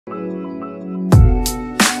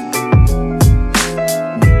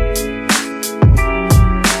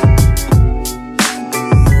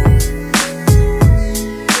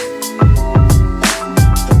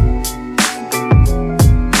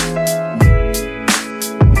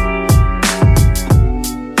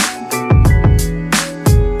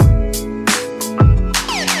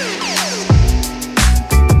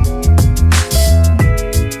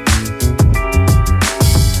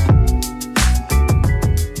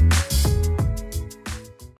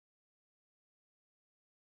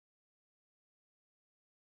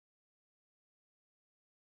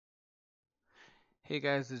Hey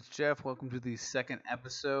guys, it's Jeff. Welcome to the second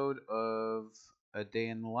episode of A Day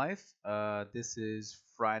in the Life. This is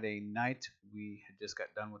Friday night. We had just got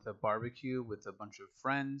done with a barbecue with a bunch of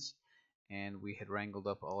friends, and we had wrangled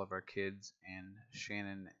up all of our kids. And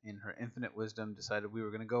Shannon, in her infinite wisdom, decided we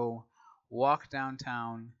were going to go walk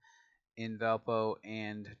downtown in Valpo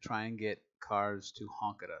and try and get cars to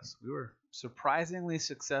honk at us. We were surprisingly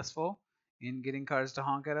successful in getting cars to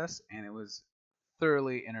honk at us, and it was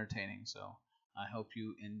thoroughly entertaining. So I hope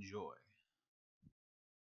you enjoy.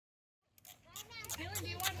 Dylan, do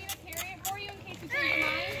you want me to carry it for you in case you change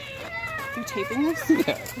your mind? You taping this?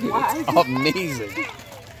 Yeah. Why? Amazing.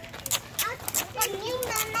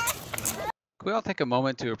 Can we all take a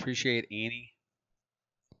moment to appreciate Annie?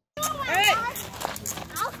 Hey!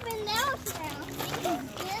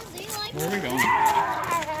 Where are we going?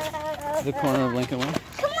 The corner of Lincoln Way.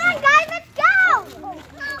 Come on, guys, let's go!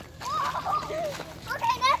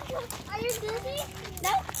 Okay, let's go. Are you busy? No,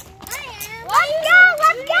 I am. Let's go,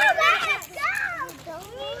 let's go! Guys,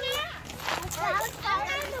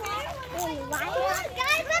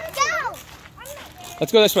 let's go!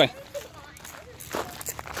 Let's go this way.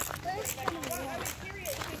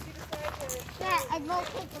 Yeah, and we'll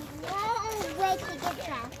take a long way to get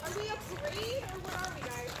there. Are we a three or what are we,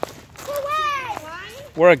 guys?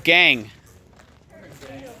 Away! We're a gang.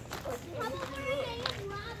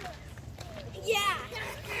 Yeah.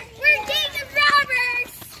 We're a gang of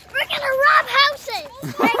robbers. We're gonna rob houses.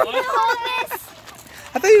 Right, Thomas?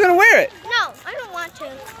 I thought you were going to wear it. No, I don't want to.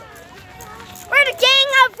 We're the gang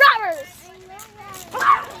of robbers.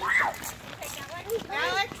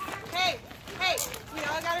 Alex, hey, we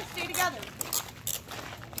all gotta stay together.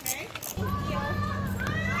 Okay?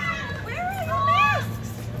 Where are your masks?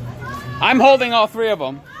 I'm holding all three of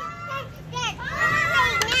them.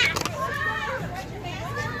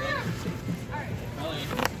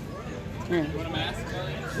 Here. Yeah.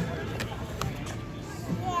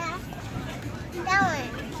 That one.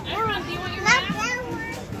 Everyone, do you want your mask? That one.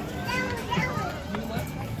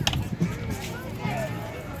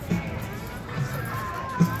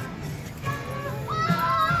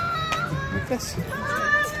 Like this.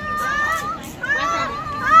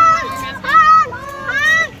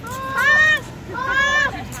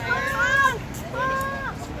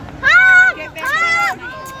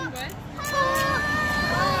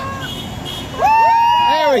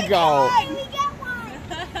 There we go.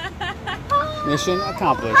 Mission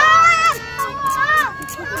accomplished.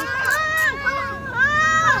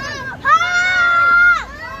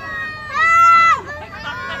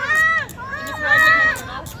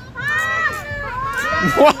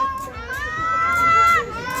 What?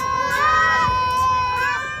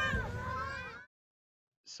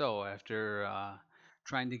 So after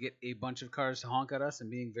trying to get a bunch of cars to honk at us and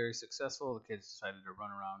being very successful, the kids decided to run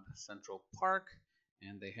around Central Park,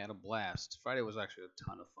 and they had a blast. Friday was actually a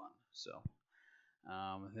ton of fun. So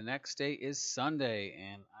the next day is Sunday,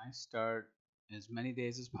 and I start as many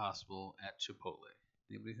days as possible at Chipotle.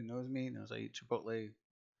 Anybody who knows me knows I eat Chipotle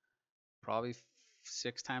probably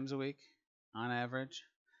 6 times a week on average.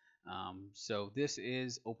 So this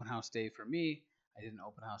is open house day for me. I did an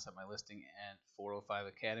open house at my listing at 405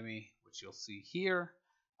 Academy, which you'll see here.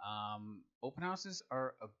 Open houses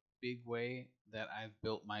are a big way that I've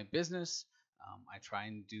built my business. I try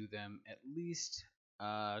and do them at least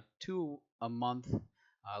 2 a month,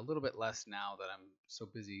 a little bit less now that I'm so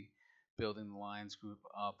busy building the Lions group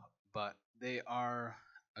up, but they are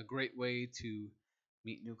a great way to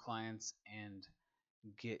meet new clients and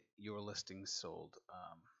get your listings sold.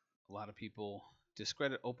 A lot of people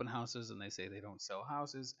discredit open houses and they say they don't sell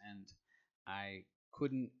houses, and I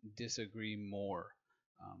couldn't disagree more.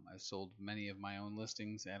 I've sold many of my own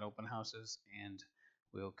listings at open houses and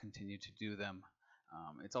will continue to do them.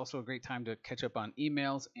 It's also a great time to catch up on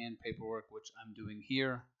emails and paperwork, which I'm doing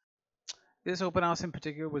here. This open house in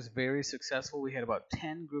particular was very successful. We had about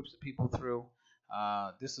 10 groups of people through.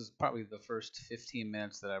 This is probably the first 15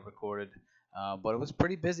 minutes that I recorded, but it was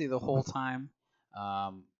pretty busy the whole time.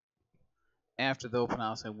 After the open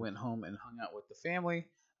house, I went home and hung out with the family.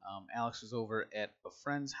 Alex was over at a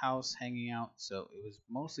friend's house hanging out, so it was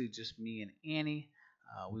mostly just me and Annie.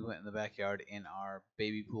 We went in the backyard in our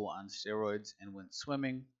baby pool on steroids and went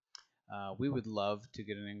swimming. We would love to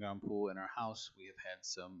get an in-ground pool in our house. We have had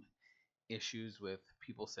some issues with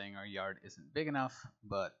people saying our yard isn't big enough,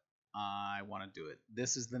 but I want to do it.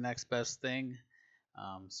 This is the next best thing,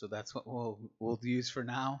 so that's what we'll use for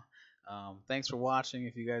now. Thanks for watching.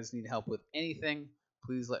 If you guys need help with anything,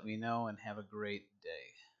 please let me know, and have a great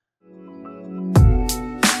day.